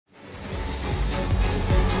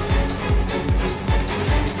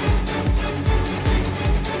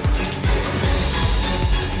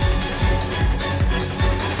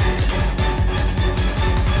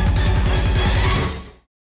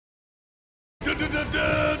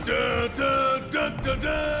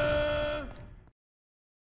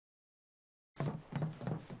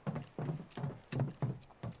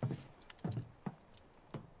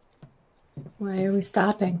Why are we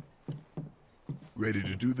stopping? Ready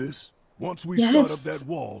to do this? Once we start up that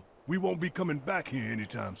wall, we won't be coming back here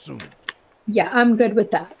anytime soon. Yeah, I'm good with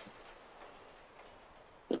that.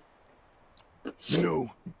 You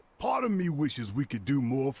know, part of me wishes we could do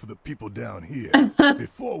more for the people down here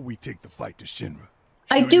before we take the fight to Shinra.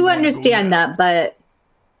 I do understand that, but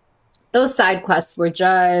those side quests were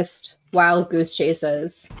just wild goose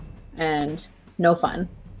chases and no fun.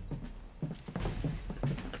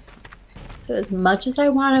 So as much as I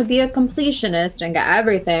want to be a completionist and get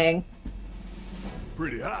everything,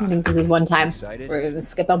 pretty high. I think this is one time. Excited? We're going to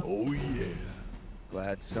skip them. Oh, yeah.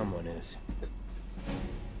 Glad someone is.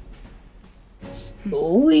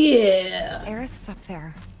 Oh, yeah. Aerith's up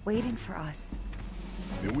there, waiting for us.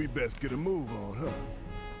 Then we best get a move on, huh?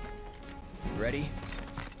 Ready?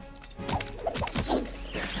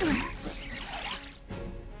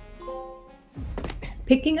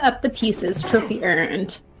 Picking up the pieces, trophy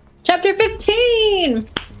earned. Chapter 15!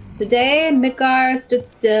 The day Midgar stood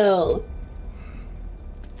still.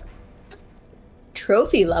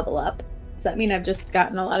 Trophy level up. Does that mean I've just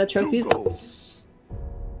gotten a lot of trophies? 2 goals.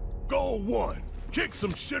 Goal 1, kick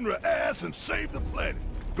some Shinra ass and save the planet.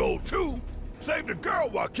 Goal 2, save the girl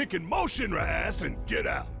while kicking more Shinra ass and get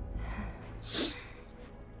out.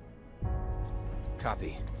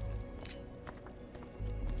 Copy.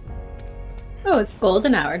 Oh, it's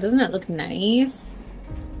golden hour. Doesn't it look nice?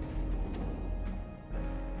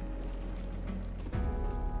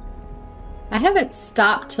 I haven't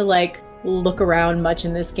stopped to, like, look around much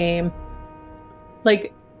in this game.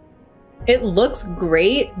 Like, it looks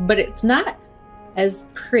great, but it's not as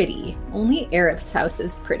pretty. Only Aerith's house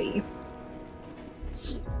is pretty.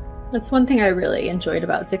 That's one thing I really enjoyed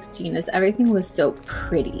about 16 is everything was so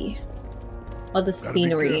pretty. All the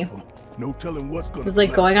scenery. No telling what's gonna It was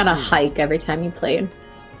like going on a hike every time you played.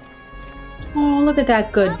 Oh, look at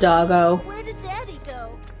that good doggo. Where did Daddy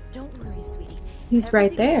go? Don't worry, sweetie. He's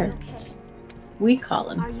right there. Everything will be okay. We call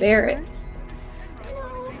him Are you Barrett. hurt?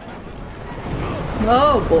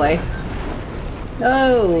 Oh boy.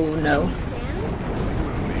 Oh no. Can you stand?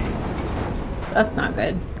 That's not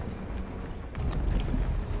good.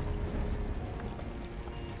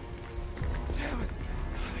 Damn it.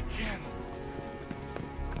 Again.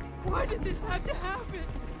 Why did this have to happen?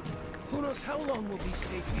 Who knows how long we'll be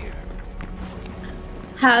safe here?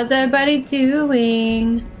 How's everybody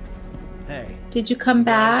doing? Hey. Did you come You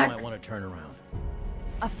guys back? might want to turn around.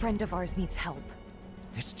 A friend of ours needs help.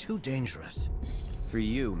 It's too dangerous. For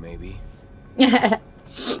you, maybe.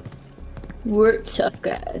 We're tough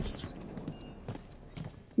guys.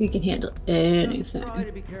 We can handle anything. Try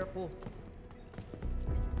to be careful.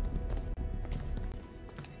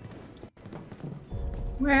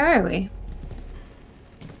 Where are we?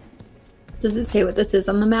 Does it say what this is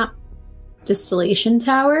on the map? Distillation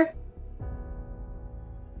tower?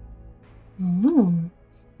 Oh,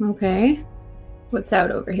 okay. What's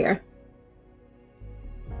out over here?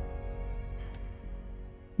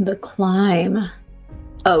 The climb.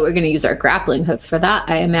 Oh, we're gonna use our grappling hooks for that,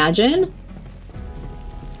 I imagine.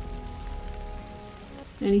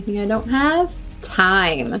 Anything I don't have?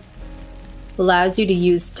 Time. Allows you to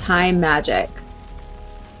use time magic.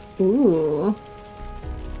 Ooh.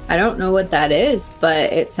 I don't know what that is,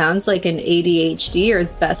 but it sounds like an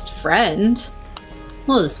ADHDer's best friend.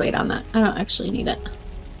 We'll just wait on that. I don't actually need it.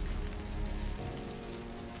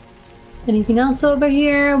 Anything else over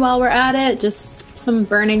here while we're at it? Just some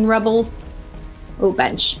burning rubble. Oh,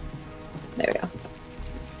 bench. There we go.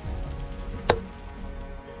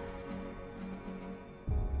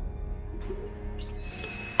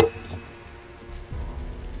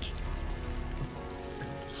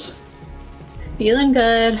 Feeling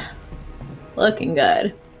good. Looking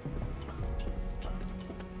good.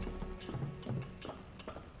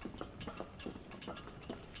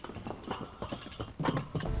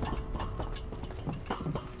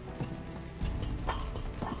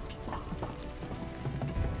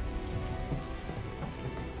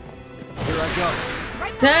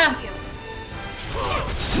 Ah.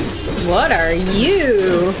 What are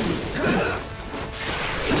you?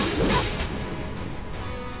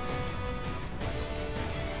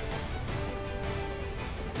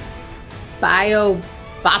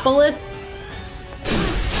 Biobopolis?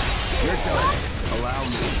 Your turn. Allow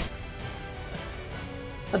me.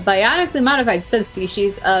 A bionically modified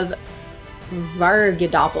subspecies of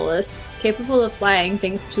Vargidopolis, capable of flying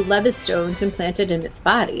thanks to levis stones implanted in its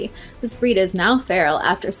body. This breed is now feral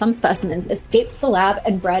after some specimens escaped the lab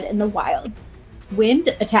and bred in the wild. Wind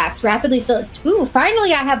attacks rapidly fills. Ooh,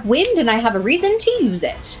 finally I have wind and I have a reason to use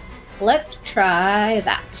it. Let's try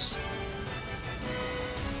that.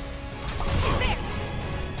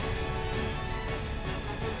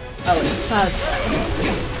 Oh, it's clouds.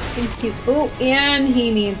 Thank you. Oh, and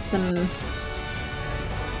he needs some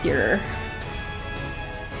cure.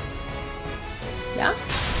 Yeah.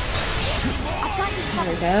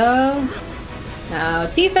 There we go. Now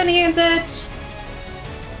Tifa needs it.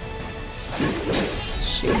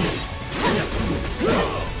 Shoot.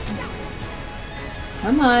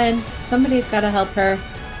 Come on. Somebody's got to help her.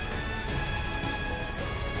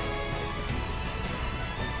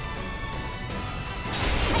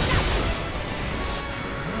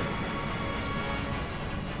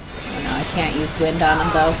 Oh no, I can't use wind on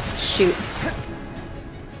him though. Shoot.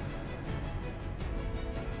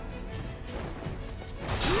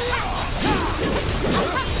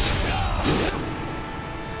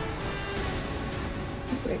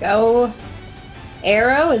 Here we go.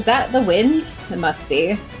 Arrow? Is that the wind? It must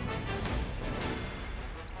be.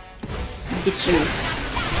 Get you.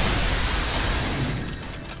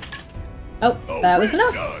 Oh, that was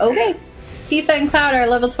enough. Okay. Tifa and Cloud are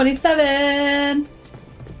level 27.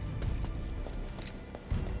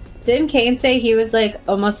 Didn't Kane say he was like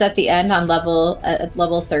almost at the end on level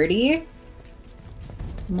 30?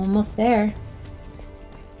 I'm almost there.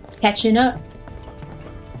 Catching up.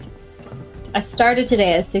 I started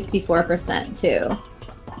today at 64% too.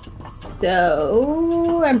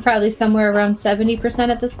 So I'm probably somewhere around 70%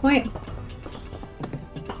 at this point.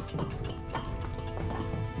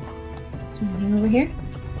 Is there anything over here?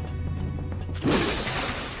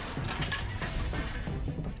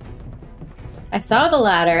 I saw the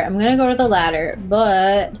ladder. I'm gonna go to the ladder,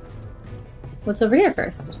 but what's over here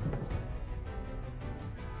first?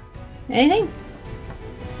 Anything?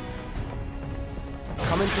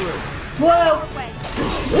 Coming through. Whoa!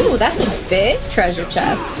 Ooh, that's a big treasure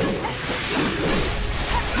chest.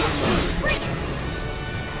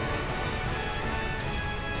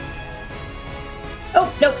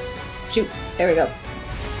 Oh, nope. Shoot. There we go.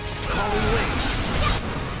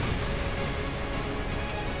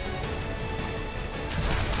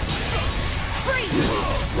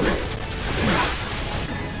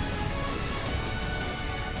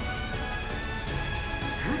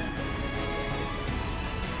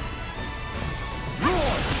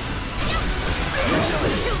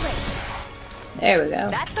 There we go.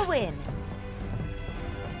 That's a win.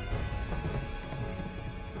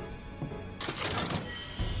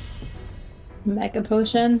 Mega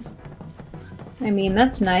potion. I mean,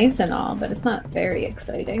 that's nice and all, but it's not very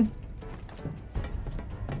exciting.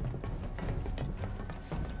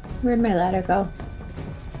 Where'd my ladder go?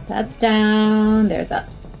 That's down. There's up.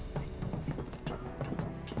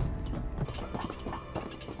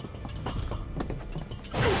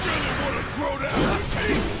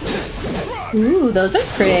 Ooh, those are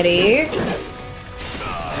pretty.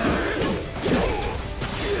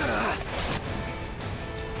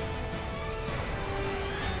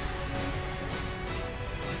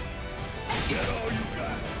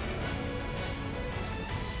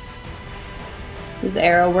 Does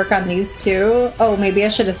Arrow work on these too? Oh, maybe I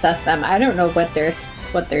should assess them. I don't know what their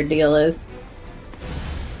deal is.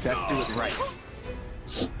 Let's do it right.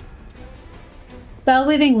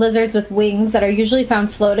 Spell-weaving lizards with wings that are usually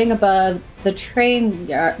found floating above the train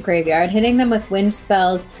graveyard. Hitting them with wind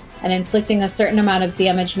spells and inflicting a certain amount of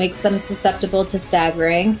damage makes them susceptible to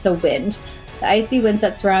staggering, so wind. The icy winds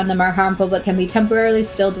that surround them are harmful but can be temporarily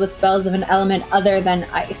stilled with spells of an element other than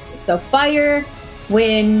ice. So fire,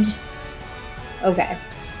 wind... Okay.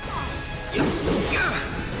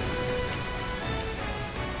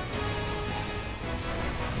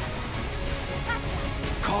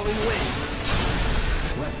 Calling wind.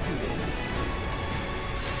 Let's do this.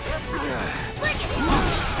 Bring it!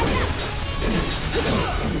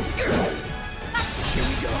 Here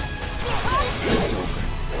we go.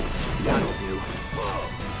 That'll do.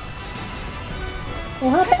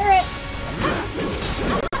 Well, Barrett!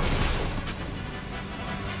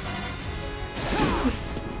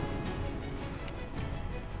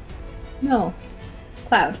 No.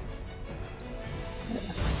 Cloud.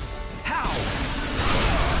 How?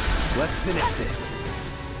 Let's finish this.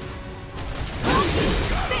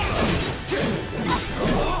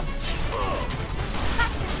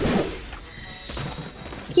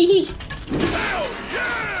 Hee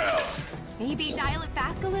Maybe dial it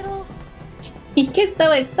back a little? He gets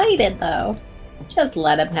so excited though. Just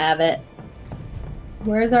let him have it.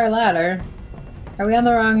 Where's our ladder? Are we on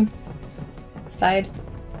the wrong side?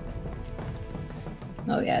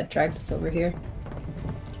 Oh yeah, it dragged us over here.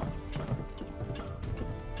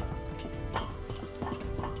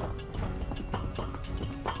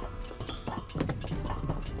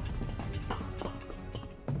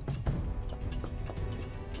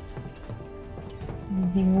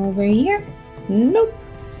 Anything over here? Nope.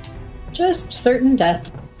 Just certain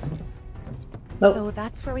death. Oh. So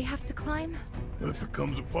that's where we have to climb? What if it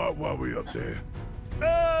comes apart while we're up there?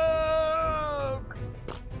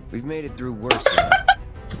 We've made it through worse. Yeah,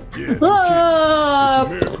 no kidding. Oh!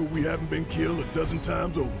 It's a miracle we haven't been killed a dozen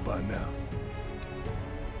times over by now.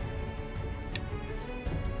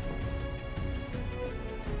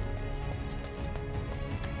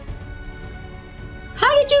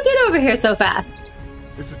 How did you get over here so fast?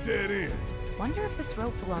 It's a dead end. Wonder if this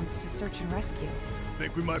rope belongs to search and rescue.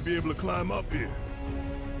 Think we might be able to climb up here.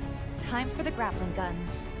 Time for the grappling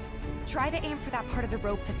guns. Try to aim for that part of the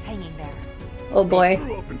rope that's hanging there. Oh boy. Don't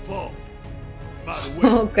screw up and fall. By the way,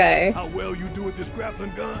 Okay. how well you do with this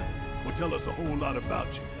grappling gun will tell us a whole lot about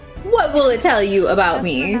you. What will it tell you about Just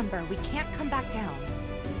me? remember, we can't come back down.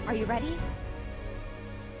 Are you ready?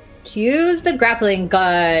 Choose the grappling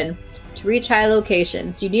gun. To reach high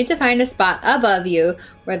locations, you need to find a spot above you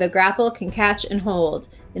where the grapple can catch and hold.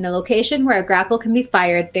 In the location where a grapple can be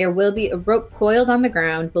fired, there will be a rope coiled on the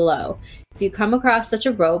ground below. If you come across such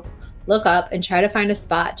a rope, look up and try to find a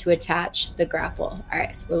spot to attach the grapple. All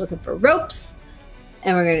right, so we're looking for ropes,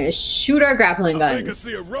 and we're going to shoot our grappling I think I guns.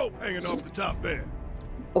 see a rope hanging off the top there.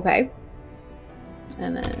 Okay.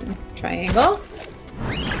 And then triangle.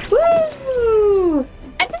 Woo!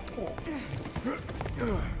 I did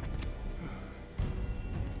it.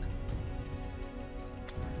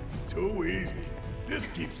 Too easy. This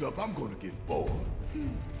keeps up, I'm gonna get bored.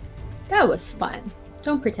 That was fun.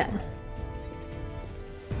 Don't pretend.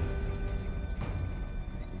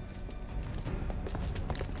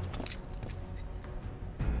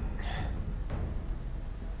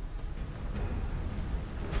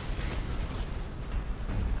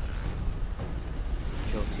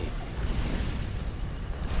 Guilty.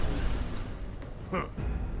 Huh.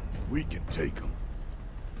 We can take them.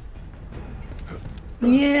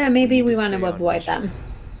 Yeah, maybe need we to want stay to on avoid mission. them.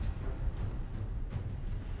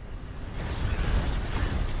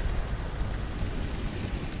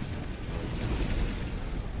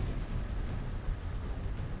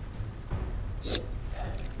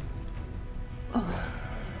 Oh,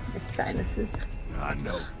 my sinuses. I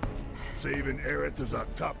know. Saving Aerith is our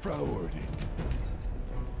top priority.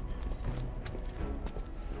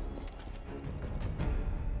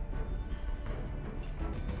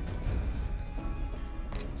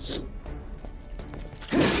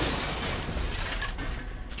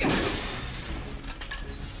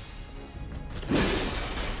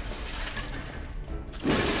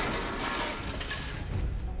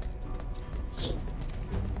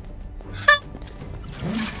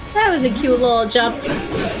 That was a cute little jump.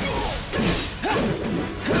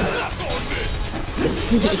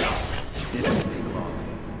 This won't take long.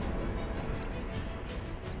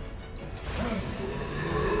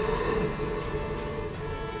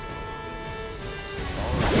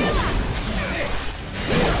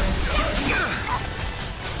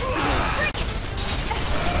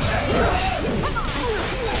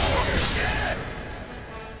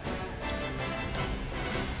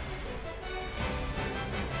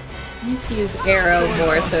 I need to use arrow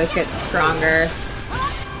more so it gets stronger.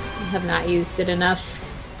 I have not used it enough.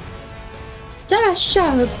 Stash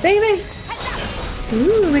out, baby!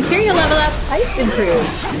 Ooh, material level up. Ice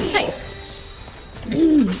improved. Nice.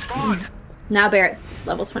 Now Barrett's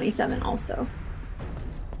level 27 also.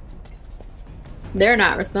 They're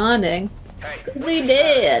not responding. We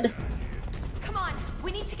did. Come on,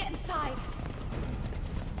 we need to get inside.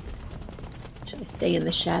 Should I stay in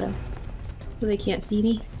the shadow so they can't see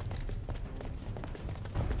me?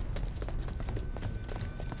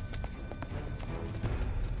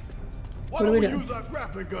 Why What do don't we we do? use our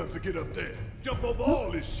grappling guns to get up there? Jump over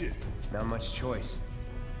all this shit. Not much choice.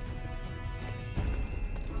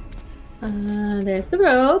 There's the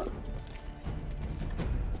rope.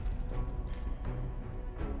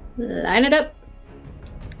 Line it up.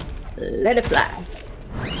 Let it fly.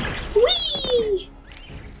 Whee!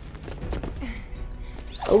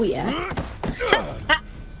 Oh yeah.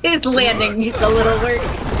 His landing needs a little work.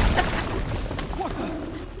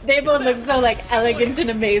 They both look so like elegant and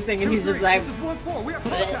amazing, and he's just like. We have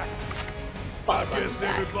contact. I guess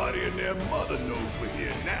everybody and their mother knows we're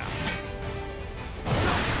here now.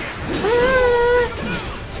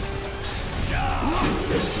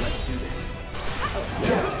 Let's do this.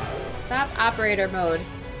 Stop operator mode.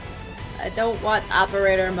 I don't want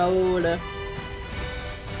operator mode.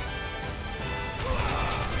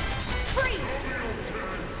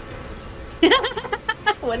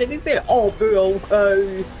 What did he say? I'll be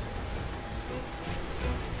okay.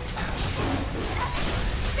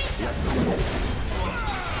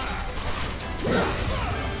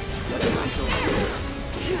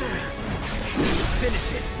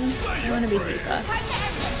 Finish it. I want to be Tifa. Time to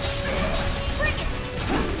end this. Bring it.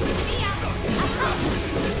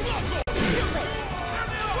 Too late.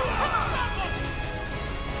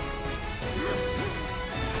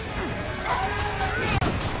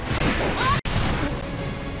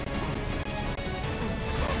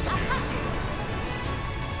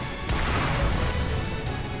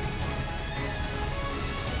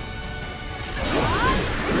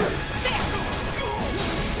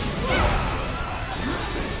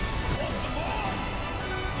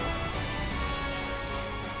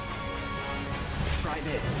 Try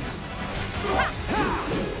this.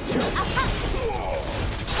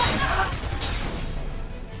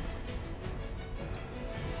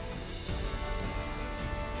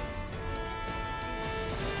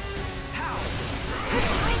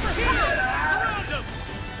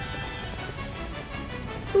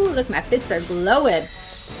 Ooh, look, my fists are glowing.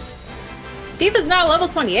 Tifa's not level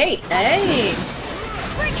 28. Dang.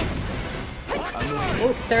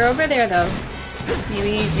 Oh, they're over there though.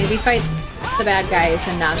 Maybe fight the bad guys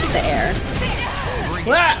and not the air.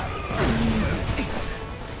 Wah!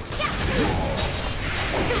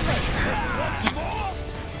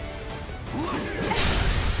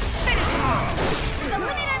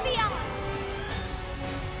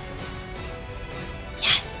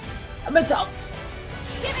 Yes! I'm adult.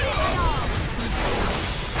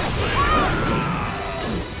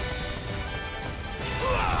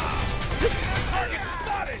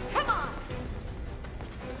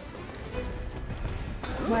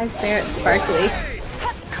 Why is Barrett sparkly?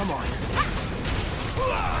 Come on.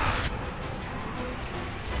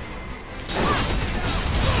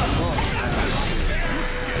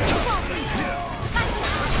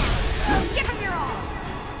 Give him your all.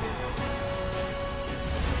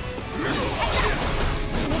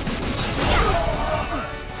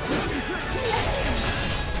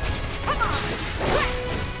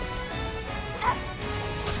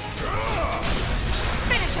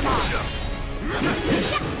 Finish him off.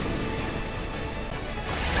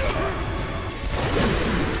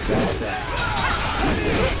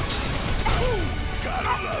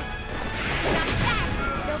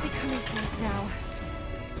 They'll be coming for us now.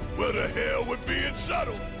 Where the hell would being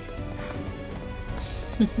subtle?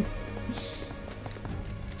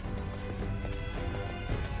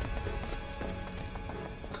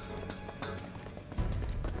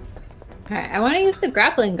 Alright, I want to use the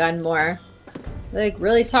grappling gun more. Like,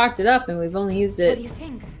 really talked it up and we've only used What it do you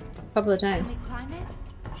think? a couple of Can we times. climb it?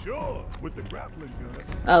 Sure, with the grappling gun.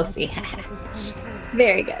 Oh, see.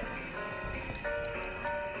 Very good.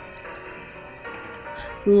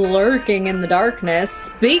 Lurking in the darkness.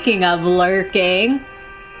 Speaking of lurking,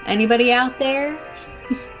 anybody out there?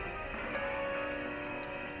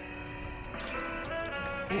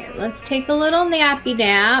 Alright, let's take a little nappy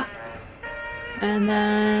nap and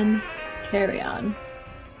then carry on.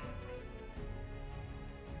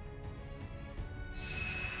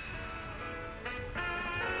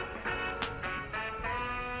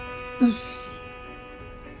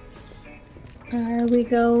 Are we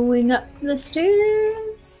going up the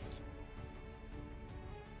stairs?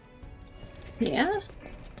 Yeah.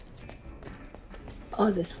 Oh,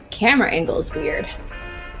 this camera angle is weird.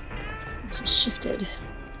 I just shifted.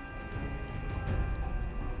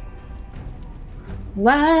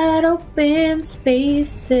 Wide open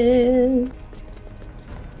spaces.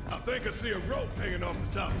 I think I see a rope hanging off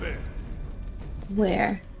the top there.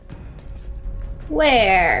 Where?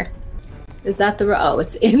 Where? Is that the oh,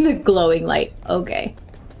 it's in the glowing light. Okay.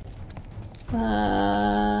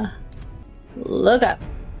 Look up.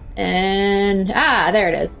 And there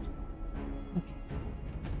it is. Okay.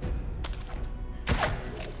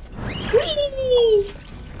 Whee!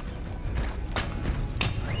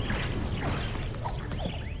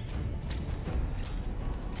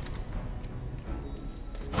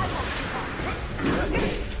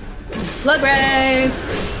 Slug race!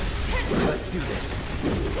 Let's do this.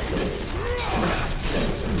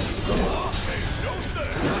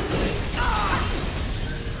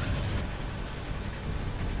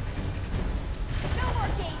 No more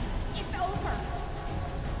games. It's over.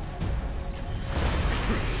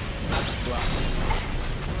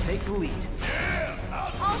 Take the lead.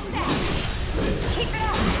 All set. Keep it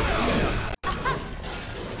up.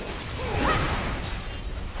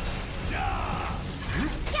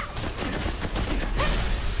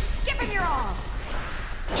 Give him your all.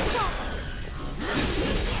 It's over.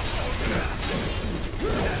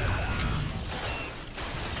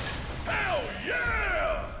 Hell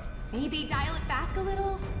yeah! Maybe dial it back a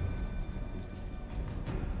little.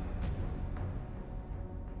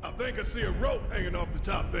 I think I see a rope hanging off the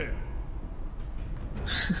top there.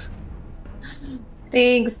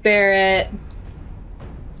 Thanks, Barrett.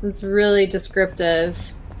 That's really descriptive.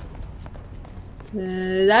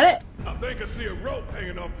 Is that it? I think I see a rope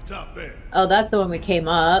hanging off the top there. Oh, that's the one we came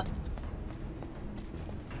up.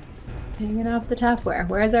 Hanging off the top where?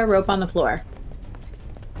 Where's our rope on the floor?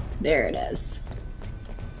 There it is.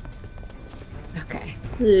 Okay.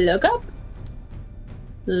 Look up.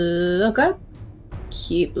 Look up.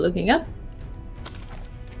 Keep looking up.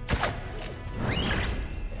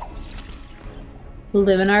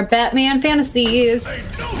 Living our Batman fantasies.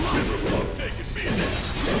 Ain't no Shinra punk taking me in.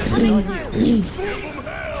 Coming through. Give 'em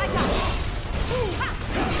hell. I got this.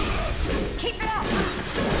 Keep it up.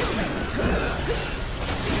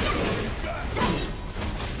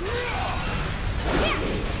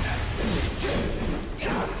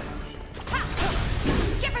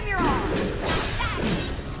 Give him your all.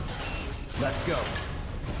 Let's go.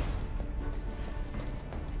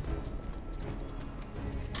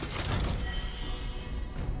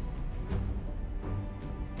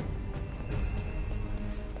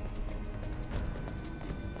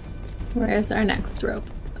 Where's our next rope?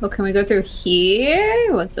 Oh, can we go through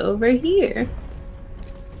here? What's over here?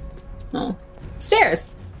 Oh,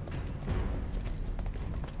 stairs.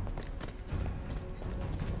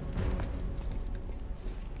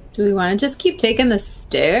 Do we want to just keep taking the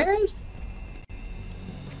stairs?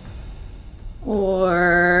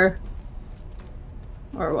 Or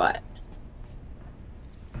what?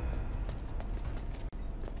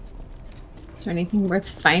 Is there anything worth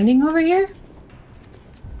finding over here?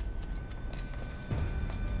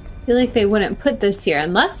 I feel like they wouldn't put this here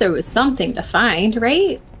unless there was something to find,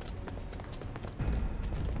 right?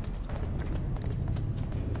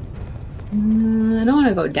 I don't want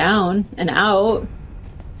to go down and out.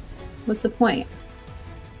 What's the point?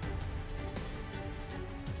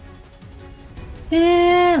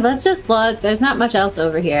 Let's just look. There's not much else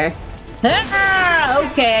over here. Ah,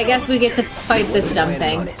 okay, I guess we get to fight this dumb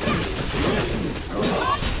thing.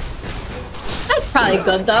 That's probably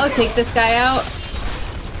good though. Take this guy out.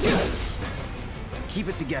 Keep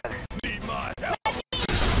it together. Need my help.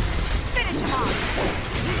 Finish him off.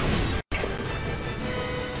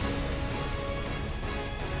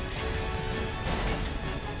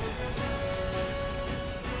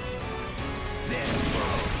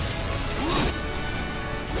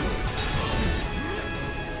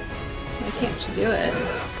 Why can't she do it?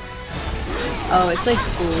 Oh, it's like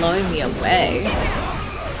blowing me away.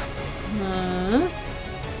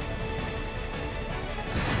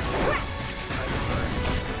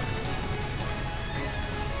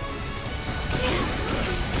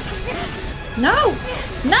 No!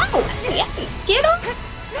 No! Yeah, get him!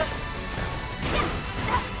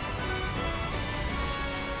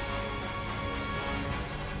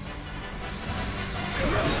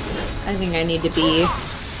 I think I need to be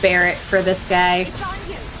Barrett for this guy. It's on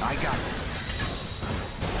you. I got this.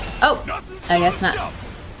 Oh, I guess not.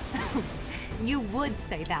 You would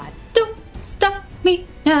say that. Don't stop me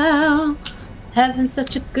now. Having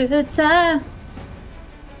such a good time.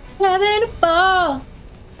 Having a ball.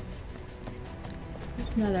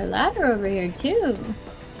 There's another ladder over here too.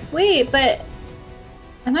 Wait, but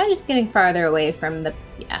am I just getting farther away from the...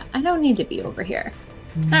 Yeah, I don't need to be over here.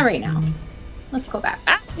 Not right now. Let's go back.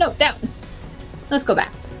 Ah, no, down. Let's go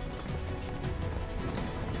back.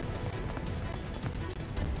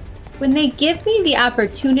 When they give me the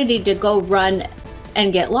opportunity to go run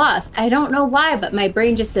and get lost, I don't know why, but my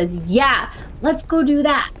brain just says, yeah, let's go do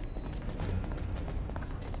that.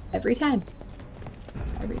 Every time.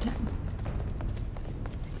 Every time.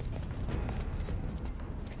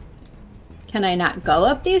 Can I not go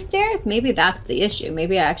up these stairs? Maybe that's the issue.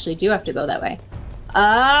 Maybe I actually do have to go that way.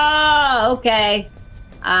 Oh, okay.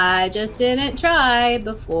 I just didn't try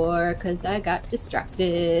before because I got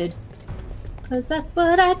distracted. Because that's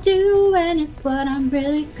what I do and it's what I'm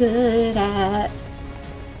really good at.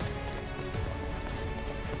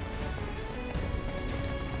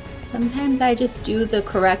 Sometimes I just do the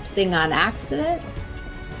correct thing on accident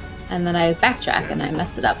and then I backtrack and I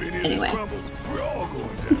mess it up If any of this anyway. crumbles, we're all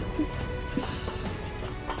going down.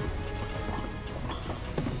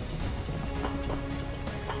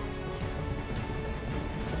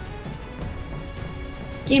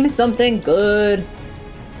 Give me something good.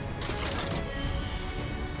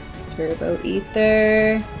 Turbo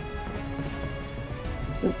ether.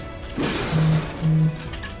 Oops.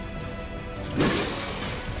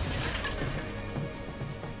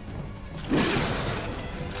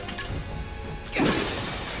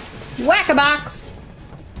 Whack-a-box!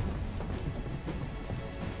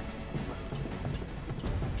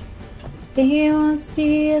 They won't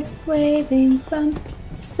see us waving from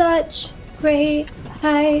such great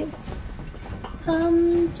heights.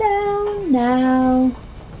 Come down now,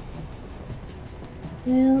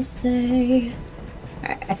 they'll say.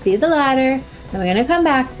 Alright, I see the ladder. I'm gonna come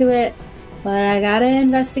back to it, but I gotta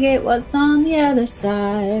investigate what's on the other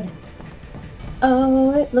side.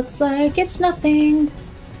 Oh, it looks like it's nothing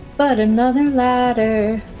but another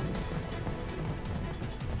ladder.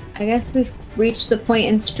 I guess we've reached the point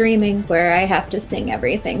in streaming where I have to sing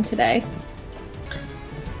everything today.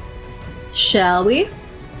 Shall we?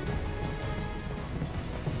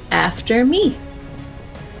 After me.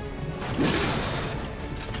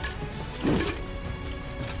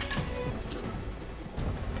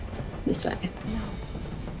 This way.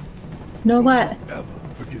 No what? Ever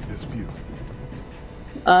forget this view.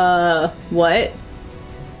 What?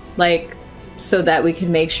 Like, so that we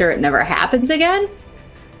can make sure it never happens again?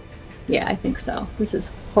 Yeah, I think so. This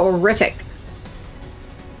is horrific.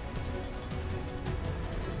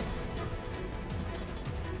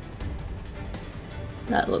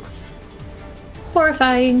 That looks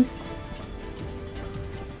horrifying.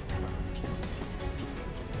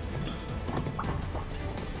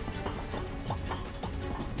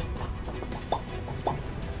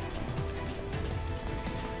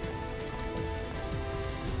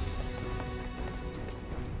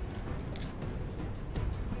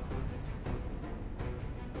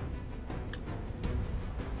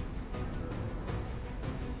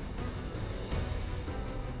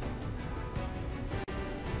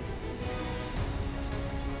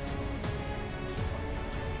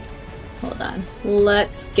 Hold on.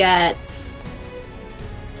 Let's get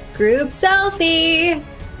group selfie.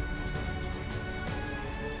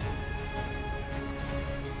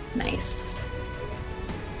 Nice.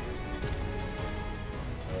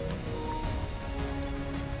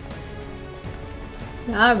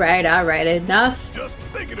 All right, enough. Just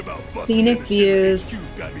thinking about busting Scenic in the shit with views. these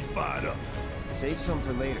shoes got me fired up. Save some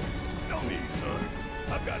for later. No need, son.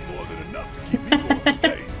 I've got more than enough to keep me going for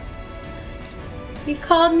days. He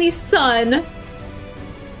called me son.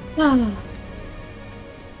 Oh.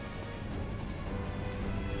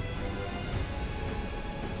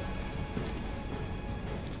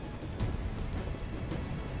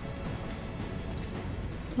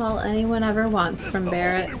 That's all anyone ever wants This from the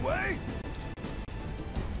Barrett. only way?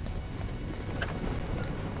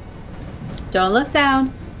 Don't look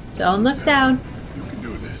down. Don't look down. You can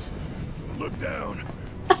do this. Don't look down.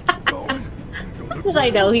 Just keep going. Don't look Because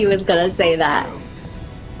I know he was gonna say that. down.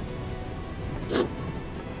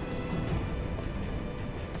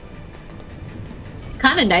 It's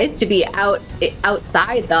kind of nice to be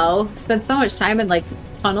outside though. Spent so much time in like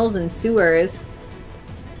tunnels and sewers.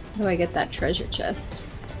 How do I get that treasure chest?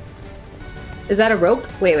 Is that a rope?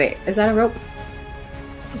 Wait. Is that a rope?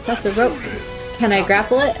 If that's a rope, can I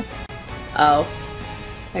grapple it? Oh.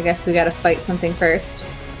 I guess we gotta fight something first.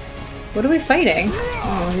 What are we fighting?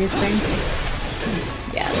 Oh, these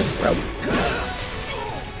things. Yeah, there's rope.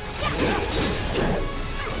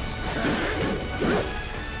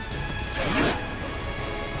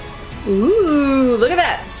 Ooh, look at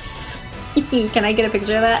that! Can I get a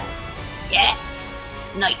picture of that? Yeah!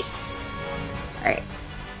 Nice! Alright.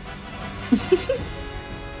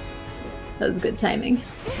 That was good timing.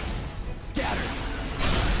 Scatter.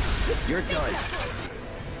 You're done.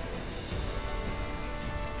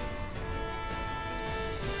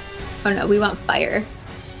 Oh no, we want fire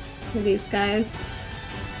for these guys.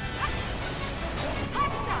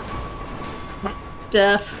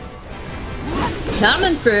 Duff.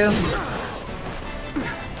 Coming through.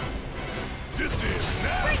 This is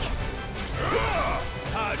now.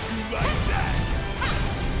 How'd you like that?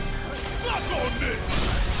 Suck on this.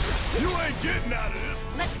 You ain't getting out of this.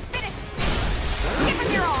 Let's finish it. Give him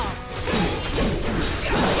your all.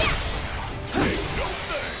 Ain't no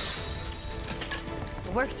thing.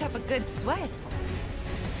 Worked up a good sweat.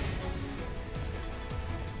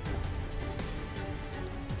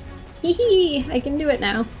 Hee hee, I can do it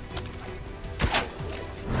now.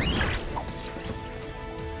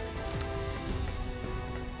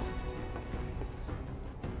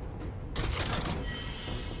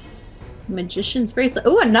 Magician's bracelet.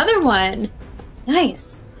 Oh, another one.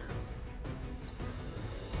 Nice.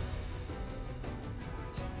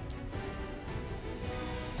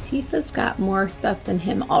 Tifa's got more stuff than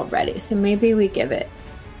him already, so maybe we give it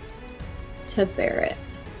to Barrett.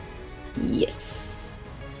 Yes.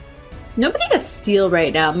 Nobody has steel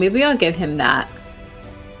right now. Maybe I'll give him that.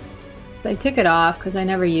 So I took it off because I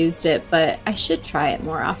never used it, but I should try it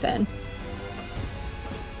more often.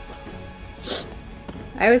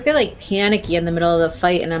 I always get like panicky in the middle of the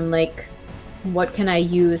fight and I'm like, what can I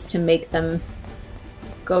use to make them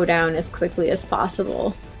go down as quickly as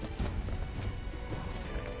possible?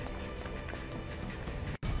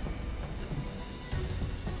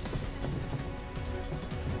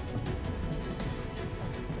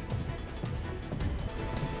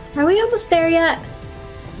 Are we almost there yet?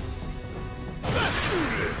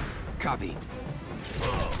 Copy.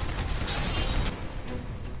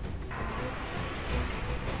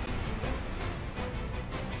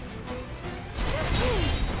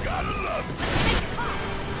 Gotta love it.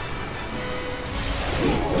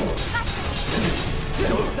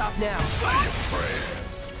 Don't stop now. Say your prayers.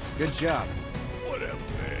 Good job. Whatever,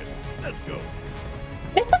 man. Let's go.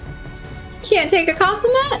 Can't take a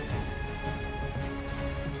compliment?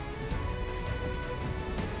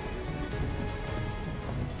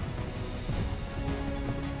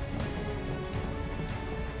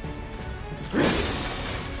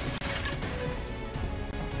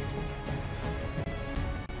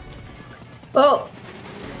 Oh,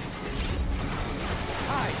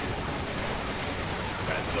 Hi.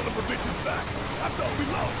 That son of a bitch is back. I thought we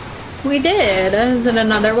lost. we did. Is it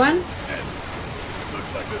another one? And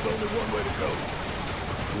looks like there's only one way to go.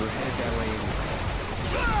 We're headed that way.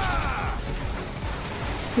 Ah!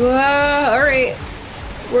 Whoa, alright.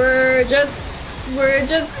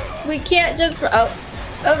 We can't just, oh,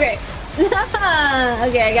 okay.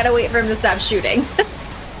 Okay, I gotta wait for him to stop shooting.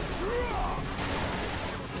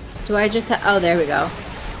 Do I just oh, there we go.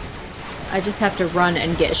 I just have to run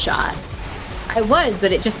and get shot. I was,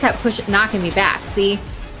 but it just kept knocking me back, see?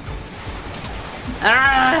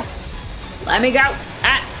 Ah! Let me go!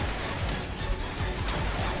 Ah!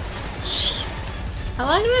 Jeez. How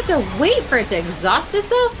long do we have to wait for it to exhaust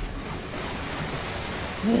itself?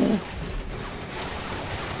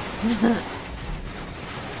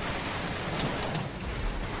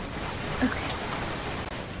 Okay.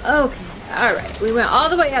 Okay. Alright. We went all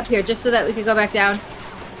the way up here just so that we could go back down.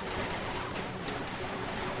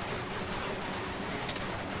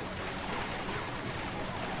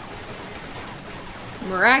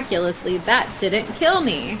 Miraculously, that didn't kill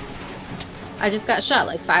me. I just got shot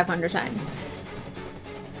like 500 times.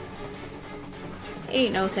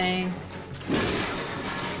 Ain't no thing.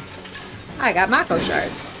 I got Mako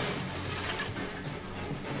shards.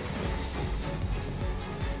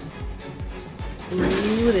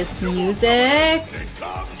 Ooh, this music. Then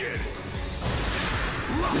come get it.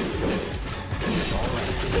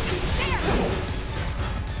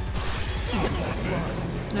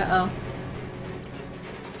 Uh-oh.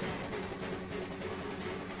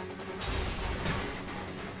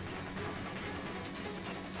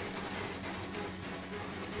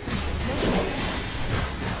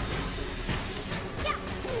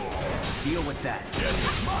 Deal with that.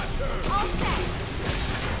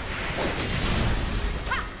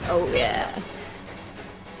 Oh, yeah.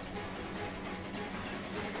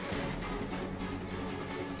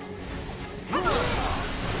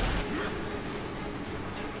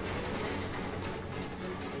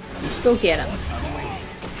 Go get him.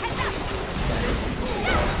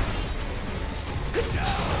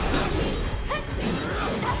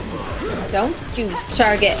 Don't you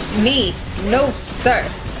target me. No, sir.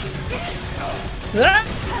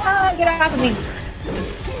 Ah, get off of me.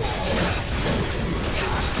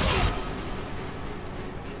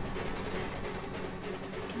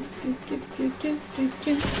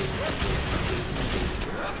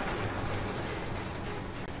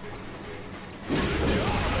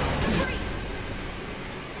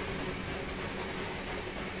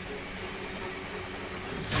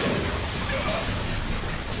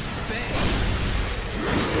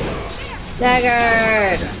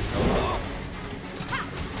 Staggered.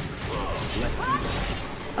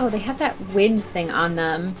 Oh, they have that wind thing on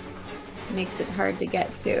them. Makes it hard to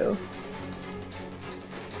get to.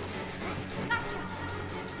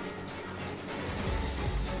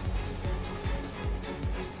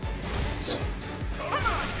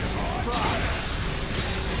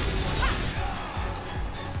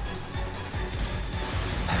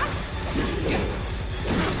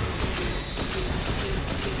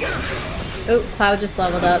 Oh, Cloud just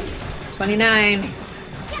leveled up. 29.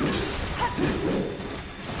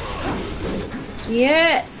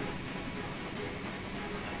 Get.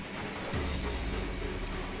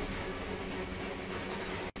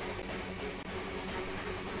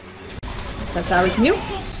 So that's all we can do.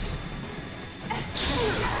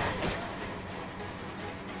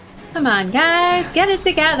 Come on, guys, get it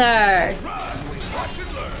together.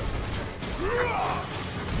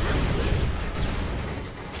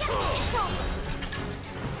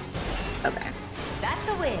 Okay. That's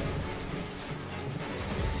a win.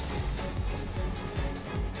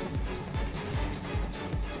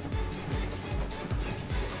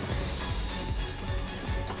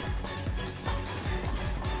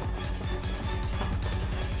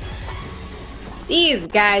 These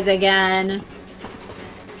guys again.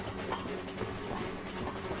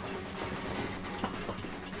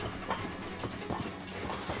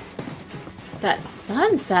 That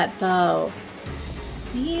sunset, though.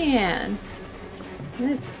 Man.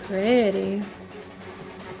 That's pretty.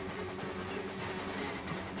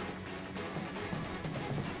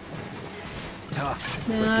 Tough.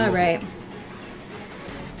 All right.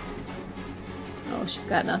 Oh, she's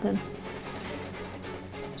got nothing.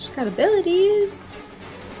 She's got abilities.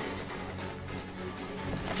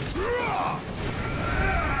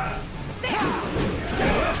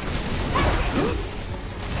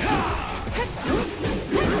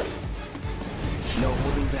 No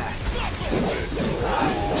holding back.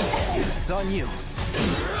 It's on you.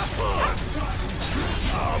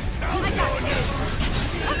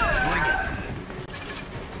 Bring it.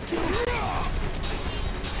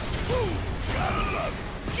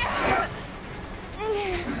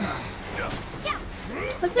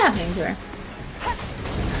 What's happening to her?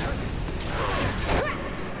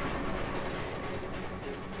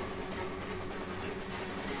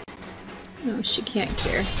 No, she can't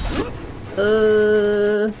cure.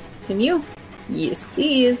 Can you? Yes,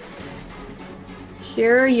 please.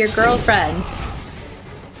 Cure your girlfriend.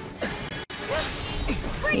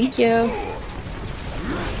 Thank you.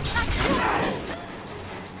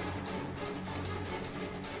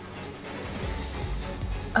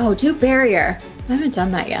 Oh, do barrier. I haven't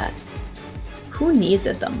done that yet. Who needs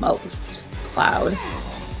it the most? Cloud.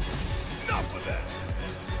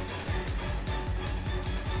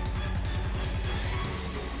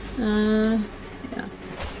 Yeah.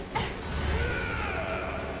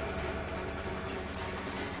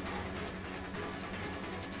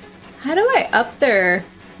 How do I up their...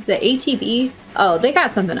 Is it ATB? Oh, they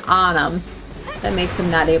got something on them that makes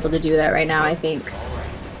them not able to do that right now, I think.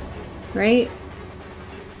 Right?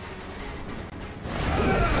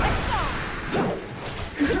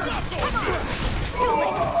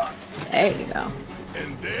 There you go.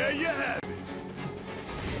 And there you have it.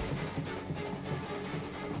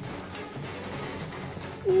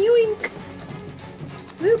 Yoink.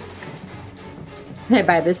 Whoop. Can I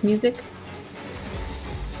buy this music?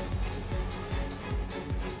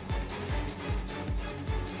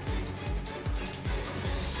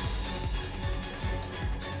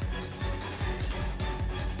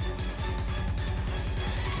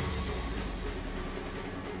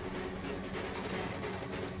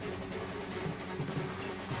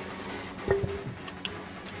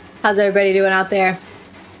 How's everybody doing out there?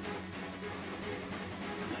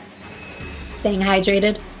 Staying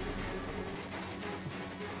hydrated?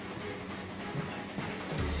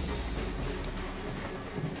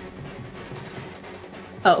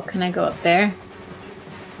 Oh, can I go up there?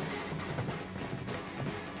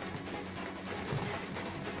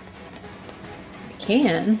 I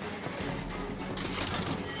can.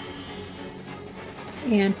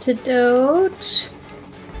 Antidote.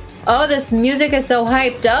 Oh, this music is so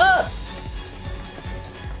hyped up!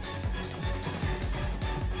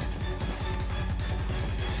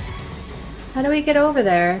 How do we get over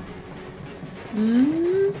there?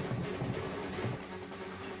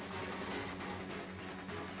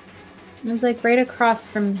 It's like right across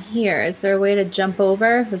from here. Is there a way to jump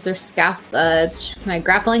over? Was there can I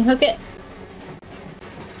grappling hook it?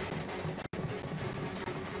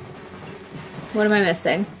 What am I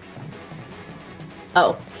missing?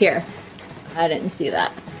 Oh, here. I didn't see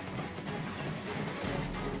that.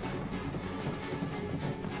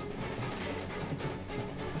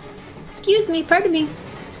 Excuse me, pardon me.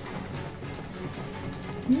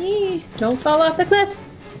 Yee, don't fall off the cliff.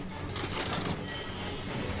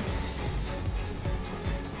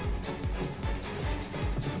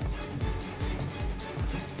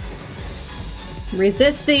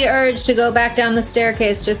 Resist the urge to go back down the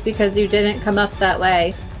staircase just because you didn't come up that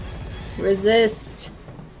way. Resist.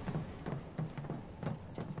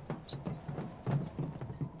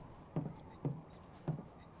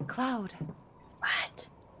 Cloud. What?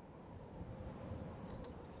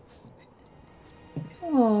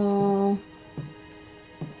 Oh.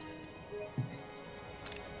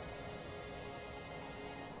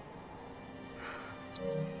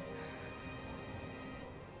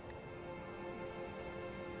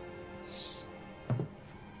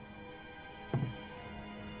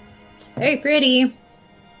 It's very pretty.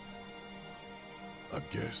 I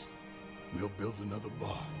guess we'll build another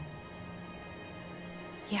bar.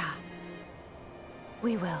 Yeah.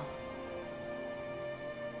 We will.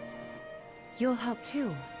 You'll help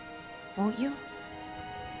too, won't you?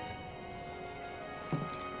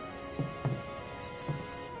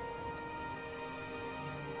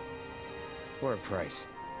 For a price.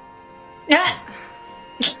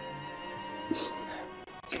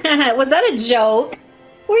 Was that a joke?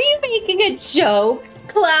 Were you making a joke,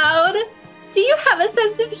 Cloud? Do you have a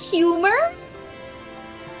sense of humor?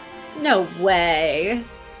 No way.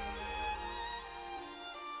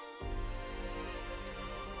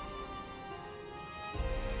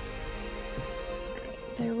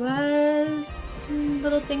 There was some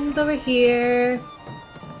little things over here.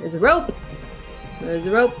 There's a rope. There's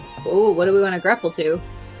a rope. Oh, what do we want to grapple to?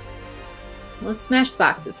 Let's smash the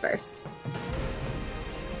boxes first.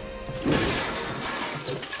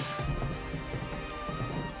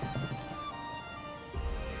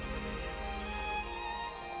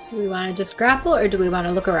 Do we want to just grapple or do we want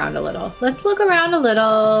to look around a little? Let's look around a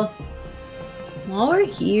little while we're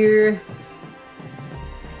here.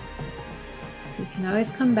 We can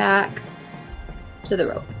always come back to the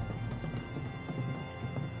rope.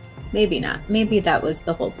 Maybe not. Maybe that was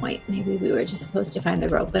the whole point. Maybe we were just supposed to find the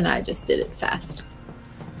rope and I just did it fast.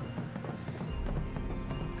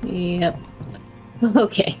 Yep.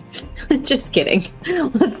 Okay. Just kidding.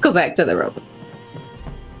 Let's go back to the rope.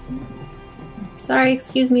 Sorry,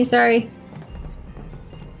 excuse me, sorry.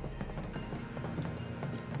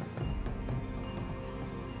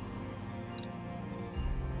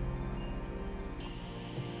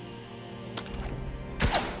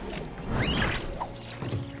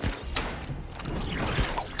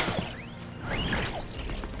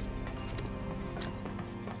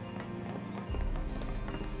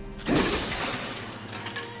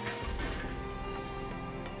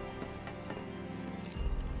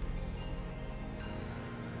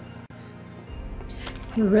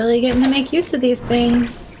 We're really getting to make use of these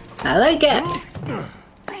things. I like it.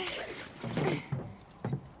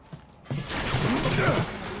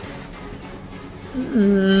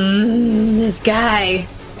 This guy.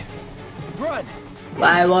 Run!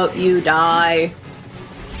 Why won't you die?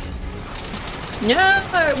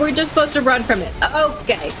 No, we're just supposed to run from it.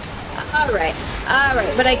 Okay. Alright.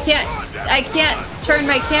 Alright, but I can't turn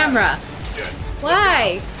my camera.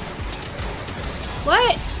 Why?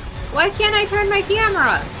 What? Why can't I turn my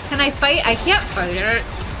camera? Can I fight? I can't fight it.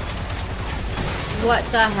 What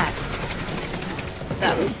the heck?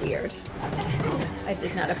 That was weird. I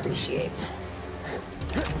did not appreciate.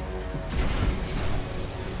 I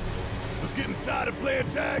was getting tired of playing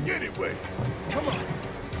tag anyway. Come on.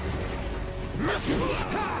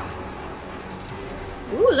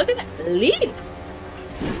 Ooh, look at that leap.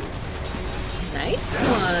 Nice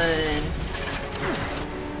one.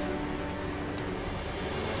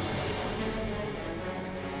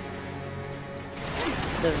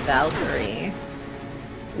 The Valkyrie.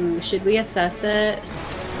 Ooh, should we assess it?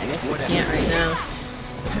 I guess we can't right now.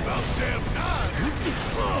 About damn time.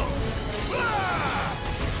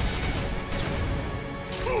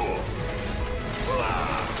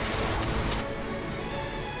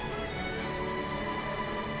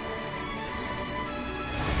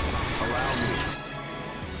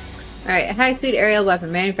 Alright, a high-speed aerial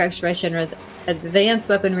weapon manufactured by Shinra's Advanced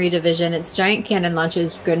Weaponry Division. Its giant cannon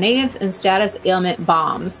launches grenades and status ailment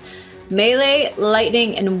bombs. Melee,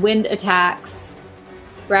 lightning, and wind attacks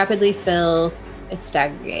rapidly fill its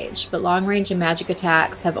stagger gauge, but long-range and magic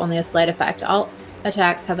attacks have only a slight effect. All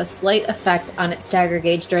attacks have a slight effect on its stagger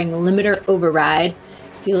gauge during limiter override.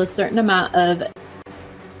 Deal a certain amount of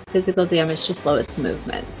physical damage to slow its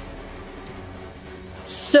movements.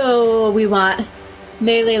 So we want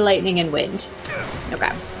melee, lightning, and wind.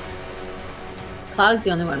 Okay. Cloud's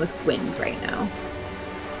the only one with wind right now.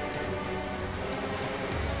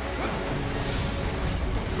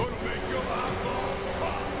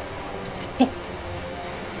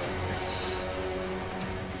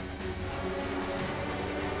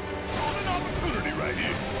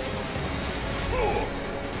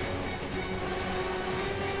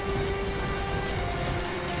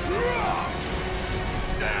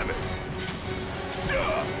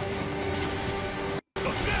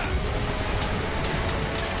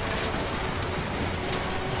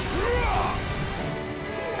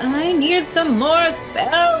 I need some more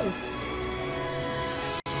spells!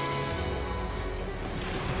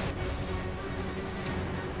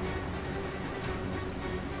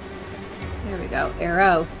 There we go.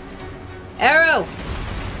 Arrow. Arrow!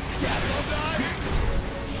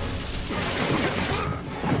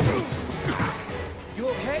 You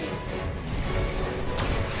okay?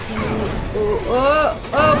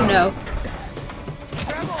 Oh no.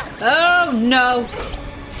 Oh no.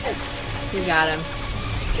 You got him.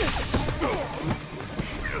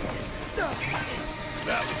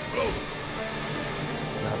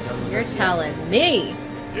 You're telling me.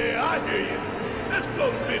 Yeah, I hear you. Let's blow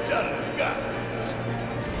the bitch out of the sky.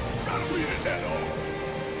 Gotta read it that all.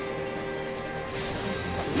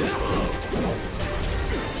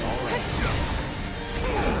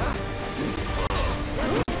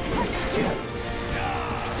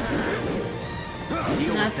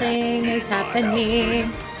 Nothing is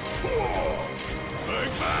happening. Bang,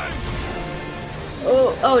 bang.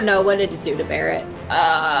 Oh no, what did it do to Barrett?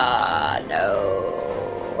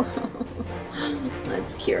 No.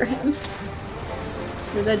 Let's cure him.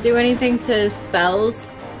 Does that do anything to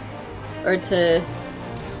spells? Or to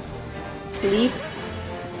sleep?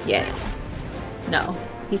 Yeah. No,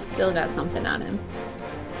 he's still got something on him.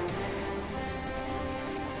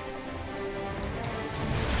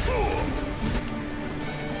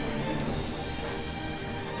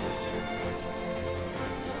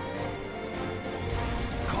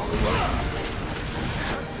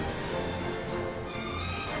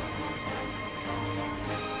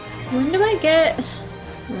 When do I get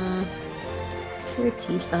Pure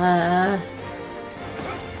Tifa?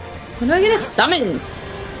 When do I get a summons?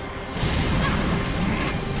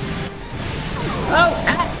 Oh,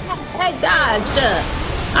 I dodged.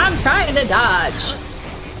 I'm trying to dodge.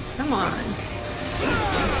 Come on.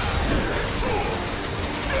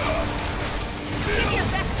 Give me your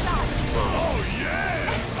best shot. Oh,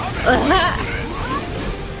 yeah.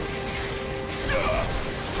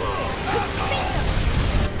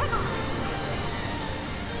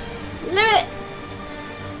 Limit.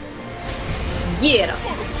 Get him.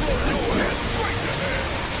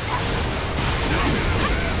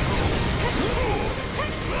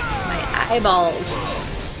 My eyeballs.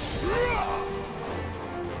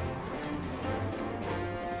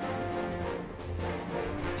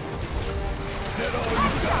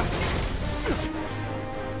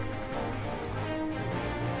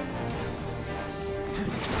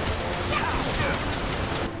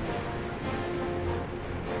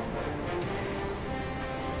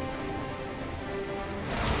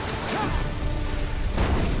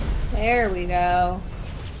 There we go.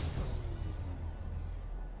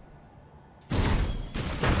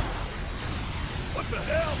 What the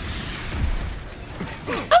hell?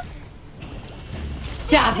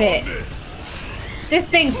 Stop it. This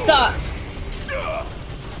thing sucks.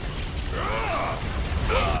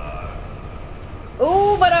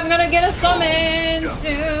 Oh, but I'm gonna get a summon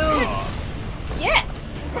soon. Yeah.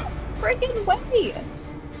 Freaking way.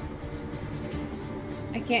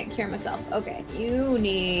 I can't cure myself. Okay, you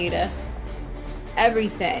need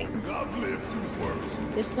everything. I've lived through worse.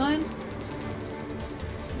 This one?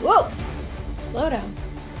 Whoa! Slow down.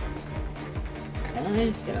 Alright, let me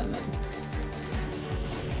just give him a...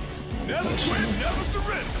 Never quit, never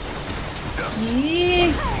surrender.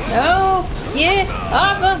 Yeah. No! Get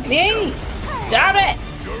off of me! Stop it!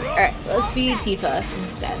 Alright, let's be Tifa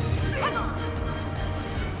instead.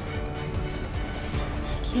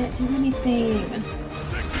 He can't do anything.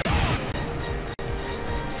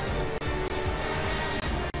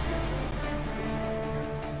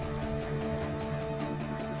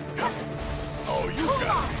 Oh, you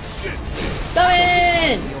got shit.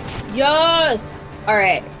 Summon! Yes!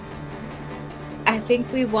 Alright. I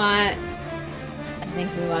think we want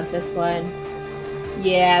this one.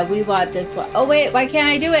 Yeah, we want this one. Oh wait, why can't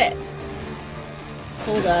I do it?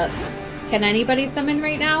 Hold up. Can anybody summon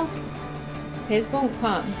right now? His won't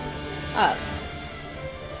come up.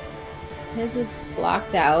 His is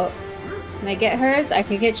blocked out. Can I get hers? I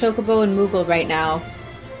can get Chocobo and Moogle right now.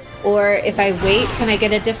 Or if I wait, can I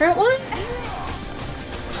get a different one?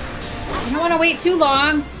 I don't want to wait too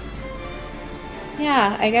long.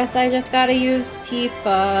 Yeah, I guess I just gotta use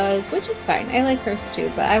Tifa's, which is fine. I like hers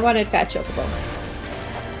too, but I wanted Fat Chocobo.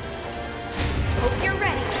 Hope you're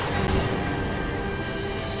ready.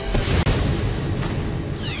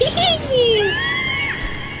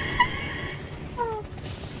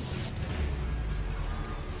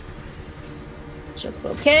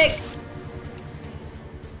 Chocobo kick.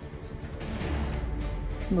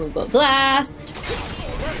 Moogle blast.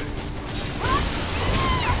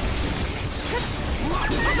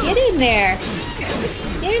 Get in there.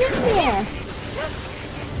 Get in there.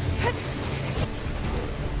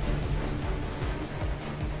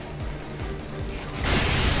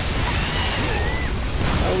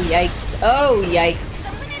 Oh yikes. Oh yikes. The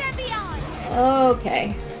limit and beyond.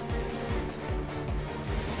 Okay.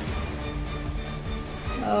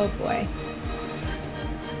 Oh boy.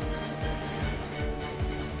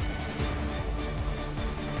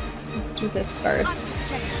 Let's do this first. Just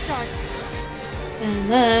getting started.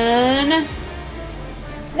 And then...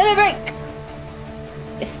 Let me break!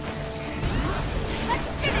 Yes.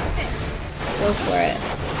 Let's finish this. Go for it.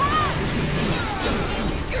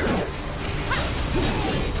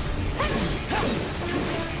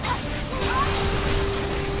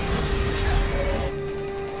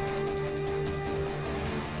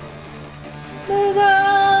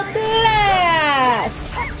 Moogle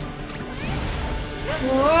blast!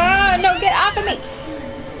 Whoa, no, get off of me!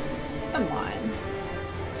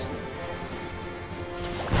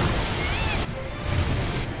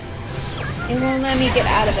 It won't let me get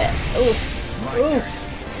out of it. Oof. Oof.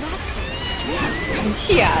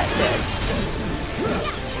 Yeah, it did.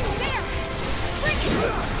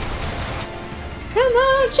 Come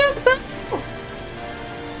on, Chocobo!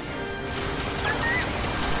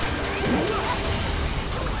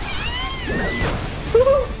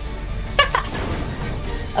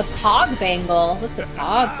 A cog bangle? What's a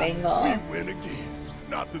cog bangle? We win again.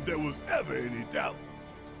 Not that there was ever any doubt.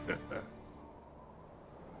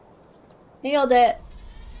 Nailed it.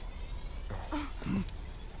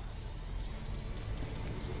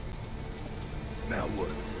 Now what?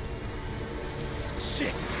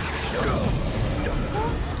 Shit!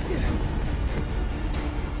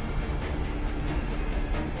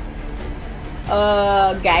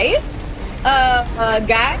 Guys?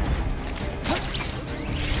 Guy?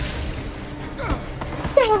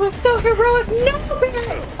 That was so heroic. No,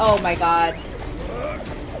 Barrett! Oh my god.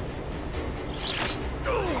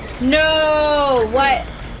 No! What?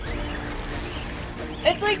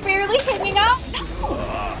 It's like barely hanging up.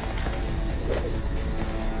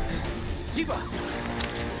 Jiba!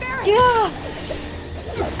 Yeah.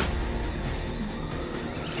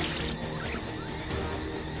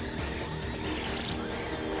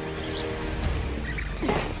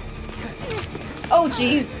 Oh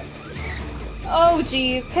jeez. Oh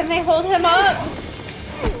jeez. Can they hold him up?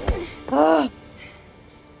 Oh.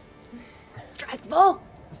 Stressful.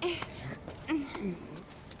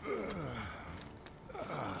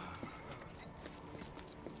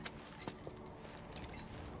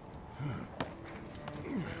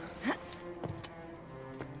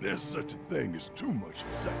 There's such a thing as too much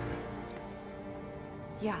excitement.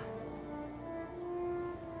 Yeah.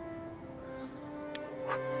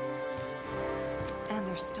 And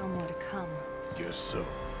there's still more to come. Guess so.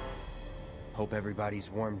 Hope everybody's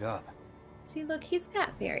warmed up. See, look, he's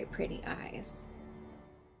got very pretty eyes.